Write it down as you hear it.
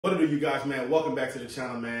What do you guys, man? Welcome back to the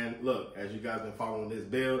channel, man. Look, as you guys been following this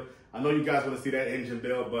build, I know you guys want to see that engine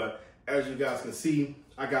build, but as you guys can see,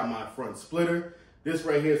 I got my front splitter. This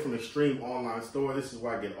right here is from Extreme Online Store. This is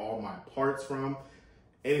where I get all my parts from.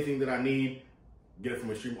 Anything that I need, get it from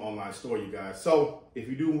Extreme Online Store, you guys. So if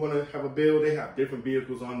you do want to have a build, they have different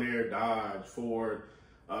vehicles on there, Dodge, Ford,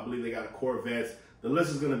 I believe they got a Corvettes. The list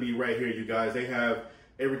is going to be right here, you guys. They have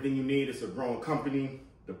everything you need. It's a growing company.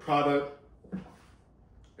 The product,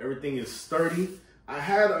 everything is sturdy. I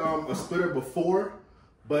had a splitter before,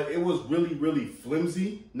 but it was really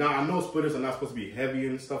flimsy. Now, I know splitters are not supposed to be heavy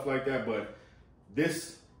and stuff like that, but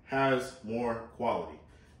this has more quality.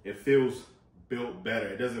 It feels built better.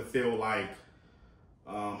 It doesn't feel like,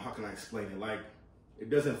 how can I explain it? Like, it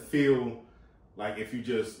doesn't feel like if you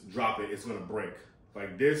just drop it, it's gonna break.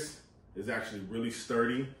 Like, this is actually really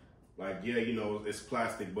sturdy. Like, yeah, you know, it's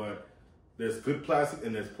plastic, but there's good plastic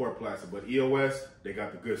and there's poor plastic, but EOS, they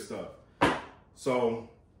got the good stuff. So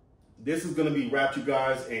this is gonna be wrapped, you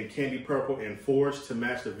guys, in candy purple and forged to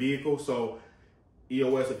match the vehicle. So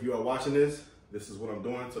EOS, if you are watching this is what I'm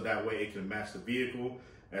doing, so that way it can match the vehicle.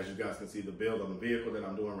 As you guys can see the build on the vehicle that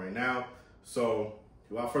I'm doing right now. So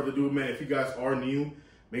without further ado, man, if you guys are new,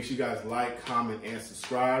 make sure you guys like, comment, and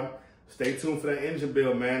subscribe. Stay tuned for that engine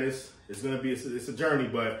build, man. It's gonna be, it's a journey,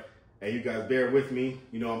 but hey, you guys bear with me.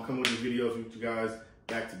 You know, I'm coming with these videos with you guys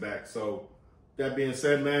back to back. So that being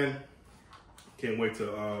said, man, can't wait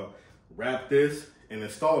to wrap this and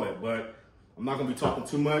install it. But I'm not gonna be talking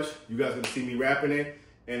too much. You guys gonna see me wrapping it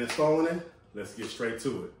and installing it. Let's get straight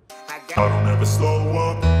to it. I don't ever slow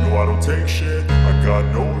up, no I don't take shit. I got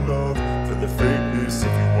no love for the fakeness.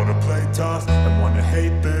 If you wanna play tough and wanna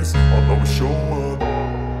hate this, I'll always show up.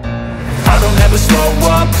 I don't ever slow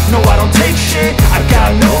up, no I don't take shit. I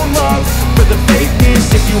got no love for the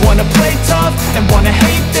fakeness. If you wanna play tough and wanna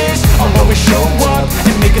hate this, I'll always show up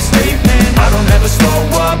and make a statement. I don't ever slow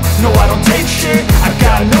up, no I don't take shit. I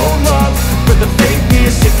got no love for the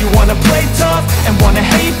fakeness. If you wanna play tough and wanna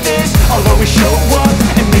hate this, I'll always show up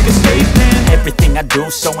and make a statement. Everything I do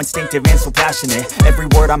so instinctive and so passionate. Every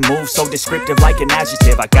word I move so descriptive like an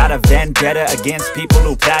adjective. I got a vendetta against people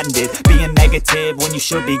who patented being negative when you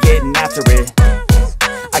should be getting after it.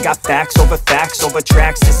 I got facts over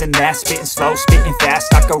tracks, this and that. Spitting slow, spitting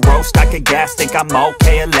fast, I could roast, I could gas. Think I'm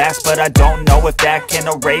okay at last, but I don't know if that can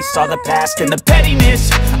erase all the past. And the pettiness,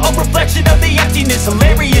 a reflection of the emptiness.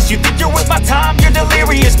 Hilarious, you think you're worth my time, you're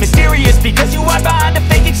delirious. Mysterious, because you hide behind a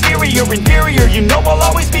fake exterior. Inferior, you know I'll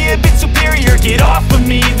always be a bit superior. Get off of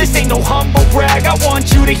me, this ain't no humble brag. I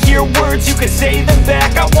want you to hear words, you can say them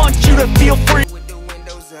back. I want you to feel free. With the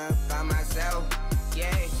windows up by myself, yeah,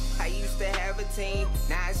 I used to have a team.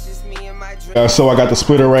 So I got the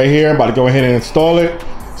splitter right here. I'm about to go ahead and install it.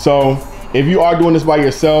 So if you are doing this by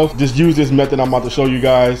yourself, just use this method I'm about to show you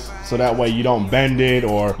guys, so that way you don't bend it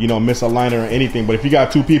or, you know, miss a liner or anything. But if you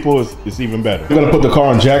got two people, it's even better. I'm gonna put the car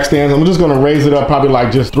on jack stands. I'm just gonna raise it up probably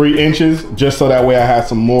like just 3 inches, just so that way I have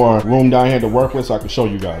some more room down here to work with so I can show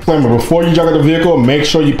you guys. Remember, before you jack up the vehicle, make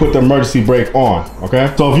sure you put the emergency brake on,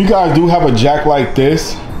 okay? So if you guys do have a jack like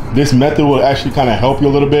this method will actually kind of help you a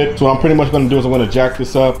little bit. So what I'm pretty much gonna do is I'm gonna jack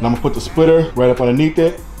this up and I'm gonna put the splitter right up underneath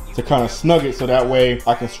it to kind of snug it so that way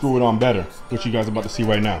I can screw it on better, which you guys are about to see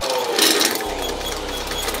right now.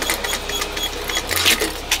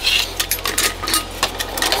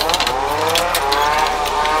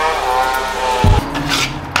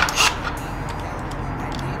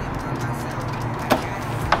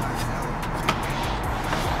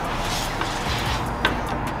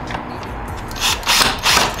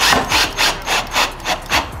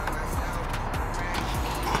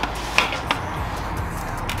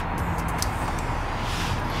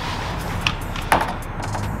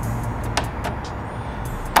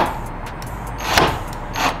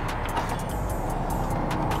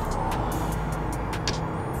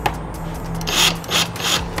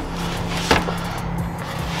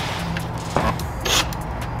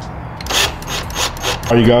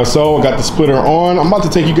 All right, you guys, so I got the splitter on. I'm about to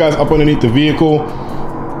take you guys up underneath the vehicle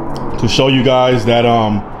to show you guys that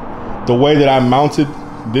the way that I mounted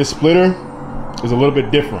this splitter is a little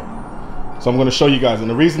bit different. So I'm gonna show you guys. And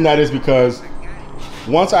the reason that is because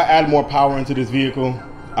once I add more power into this vehicle,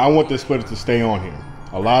 I want this splitter to stay on here.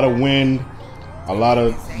 A lot of wind, a lot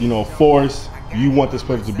of, you know, force. You want this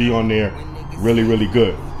splitter to be on there really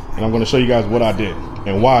good. And I'm gonna show you guys what I did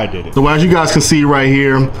and why I did it. So as you guys can see right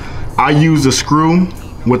here, I used a screw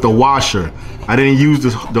with the washer. I didn't use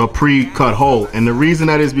the pre-cut hole. And the reason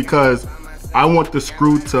that is because I want the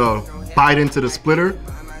screw to bite into the splitter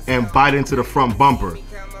and bite into the front bumper.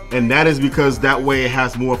 And that is because that way it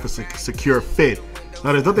has more of a secure fit.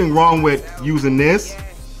 Now there's nothing wrong with using this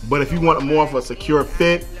But if you want more of a secure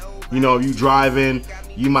fit, you know, you driving,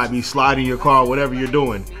 you might be sliding your car, whatever you're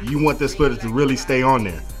doing, you want this splitter to really stay on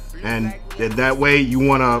there. And that way you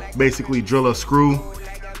want to basically drill a screw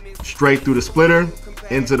straight through the splitter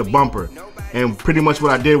into the bumper. And pretty much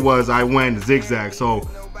what I did was I went zigzag. So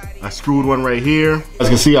I screwed one right here. As you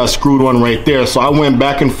can see, I screwed one right there. So I went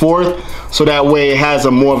back and forth so that way it has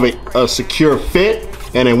a more of a secure fit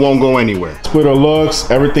and it won't go anywhere. Splitter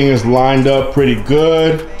looks, everything is lined up pretty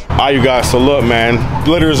good. All right, you guys, so look, man,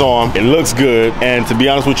 splitter's on, it looks good. And to be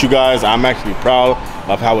honest with you guys, I'm actually proud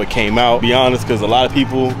of how it came out. To be honest, because a lot of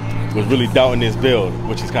people was really doubting this build,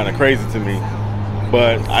 which is kind of crazy to me.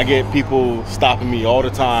 But I get people stopping me all the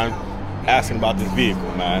time, asking about this vehicle,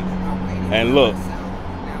 man. And look,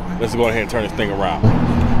 let's go ahead and turn this thing around.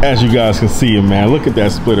 As you guys can see it, man, look at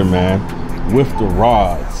that splitter, man, with the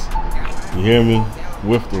rods. You hear me?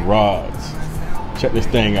 With the rods. Check this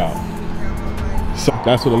thing out. So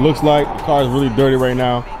that's what it looks like. The car is really dirty right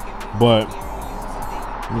now, but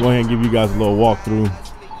I'm going to go ahead and give you guys a little walkthrough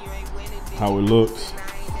how it looks.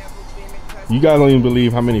 You guys don't even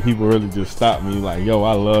believe how many people really just stop me like, yo,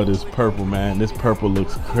 I love this purple, man. This purple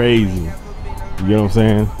looks crazy. You know what I'm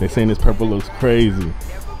saying? They saying this purple looks crazy.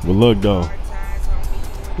 But look though,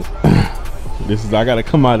 I gotta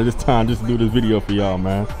come out of this time just to do this video for y'all,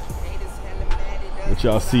 man. But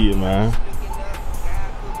y'all see it, man.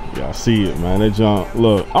 Y'all see it, man. That junk,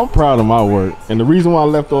 look, I'm proud of my work. And the reason why I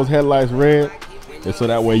left those headlights red is so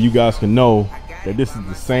that way you guys can know that this is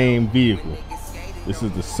the same vehicle. This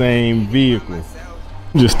is the same vehicle.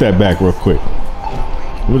 Just step back real quick.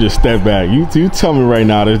 We'll just step back. You tell me right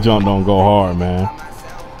now this junk don't go hard, man.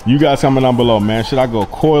 You guys comment down below, man. Should I go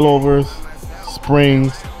coilovers,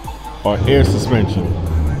 springs, or air suspension?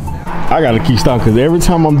 I gotta keep stopping because every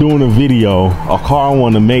time I'm doing a video, a car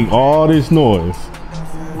want to make all this noise.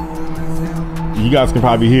 You guys can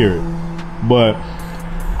probably hear it, but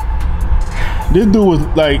this dude was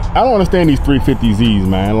like, I don't understand these 350Zs,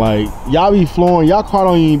 man. Like, y'all be flooring, y'all car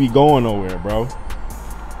don't even be going nowhere, bro.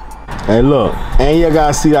 Hey, look, and you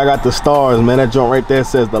guys see I got the stars, man. That joint right there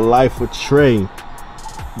says the life of Trey.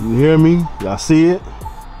 You hear me? Y'all see it?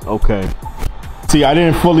 Okay. See, I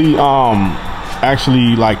didn't fully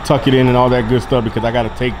actually like tuck it in and all that good stuff because I got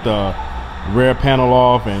to take the rear panel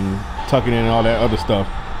off and tuck it in and all that other stuff.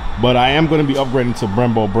 But I am going to be upgrading to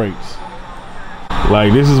Brembo brakes.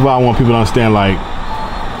 Like, this is why I want people to understand, like,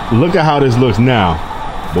 look at how this looks now.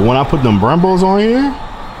 But when I put them Brembos on here,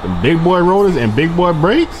 the big boy rotors and big boy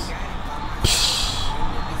brakes.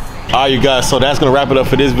 All right, you guys, so that's going to wrap it up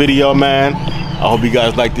for this video, man. I hope you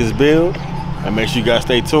guys like this build. And make sure you guys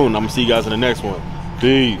stay tuned. I'm going to see you guys in the next one.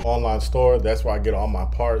 Peace. Online store, that's where I get all my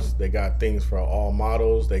parts. They got things for all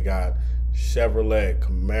models. They got Chevrolet,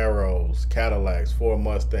 Camaros, Cadillacs, Ford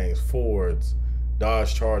Mustangs, Fords,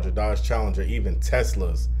 Dodge Charger, Dodge Challenger, even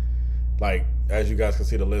Teslas. Like, as you guys can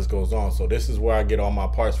see, the list goes on. So this is where I get all my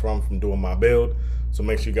parts from doing my build. So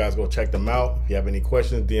make sure you guys go check them out. If you have any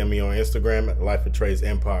questions, DM me on Instagram at Life of Trey's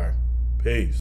Empire. Peace.